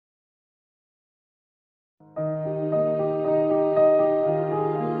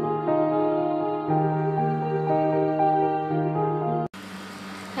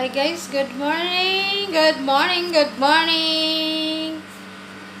guys, good morning, good morning, good morning.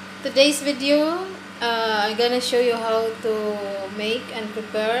 Today's video, I'm gonna show you how to make and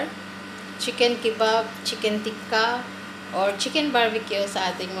prepare chicken kebab, chicken tikka, or chicken barbecue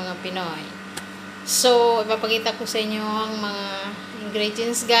sa ating mga Pinoy. So, ipapakita ko sa inyo ang mga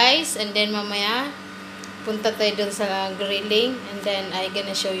ingredients guys, and then mamaya punta tayo dun sa grilling, and then I'm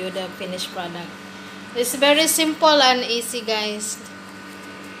gonna show you the finished product. It's very simple and easy guys.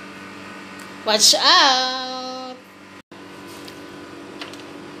 Watch out!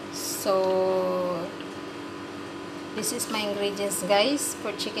 So, this is my ingredients guys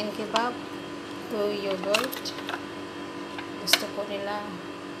for chicken kebab. 2 yogurt. Gusto ko nila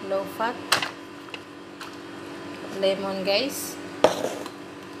low fat. Lemon guys.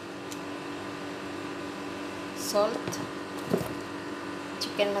 Salt.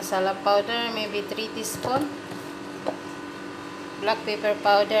 Chicken masala powder, maybe 3 teaspoon. Black pepper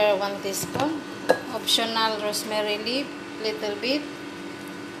powder, 1 teaspoon. Optional rosemary leaf, little bit.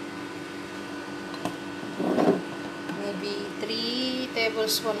 Maybe 3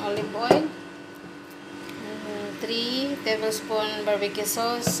 tablespoon olive oil. 3 tablespoon barbecue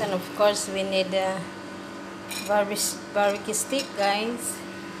sauce. And of course, we need barbecue stick, guys.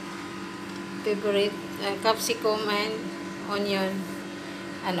 Favorite capsicum and onion.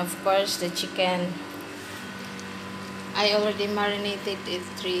 And of course, the chicken. I already marinated it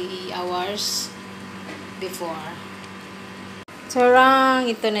 3 hours before. Sarang,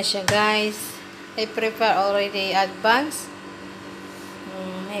 ito na siya guys. I prepare already advance.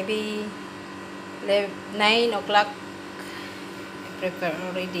 Maybe 9 o'clock. I prepare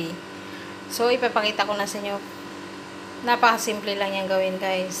already. So, ipapakita ko na sa inyo. Napakasimple lang yung gawin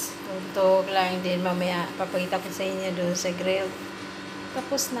guys. Tugtog lang din mamaya. Papakita ko sa inyo doon sa grill.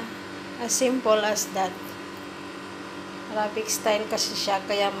 Tapos na. As simple as that. Arabic style kasi siya,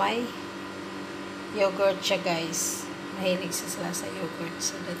 kaya may yogurt siya guys. Mahilig sila sa yogurt.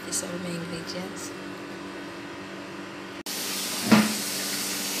 So that is all my ingredients.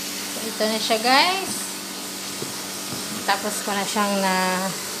 So ito na siya guys. Tapos ko na siyang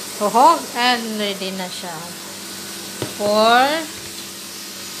nahuhog and ready na siya for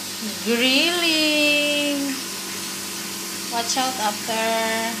grilling. Watch out after.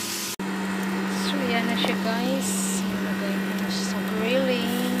 So yan na siya guys.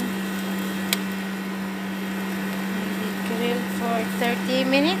 Grilling. Maybe grill for 30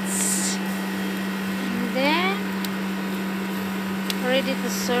 minutes. And then, ready to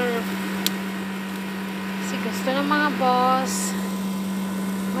serve. Kasi gusto ng mga boss.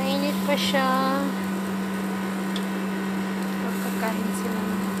 Mainit pa siya. Pagkakain sila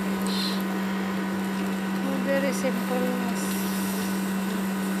ng fish. Very simple.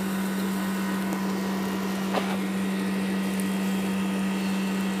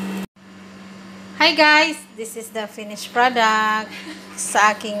 Hi guys, this is the finished product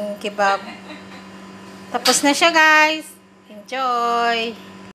sa aking kebab. Tapos na siya guys. Enjoy!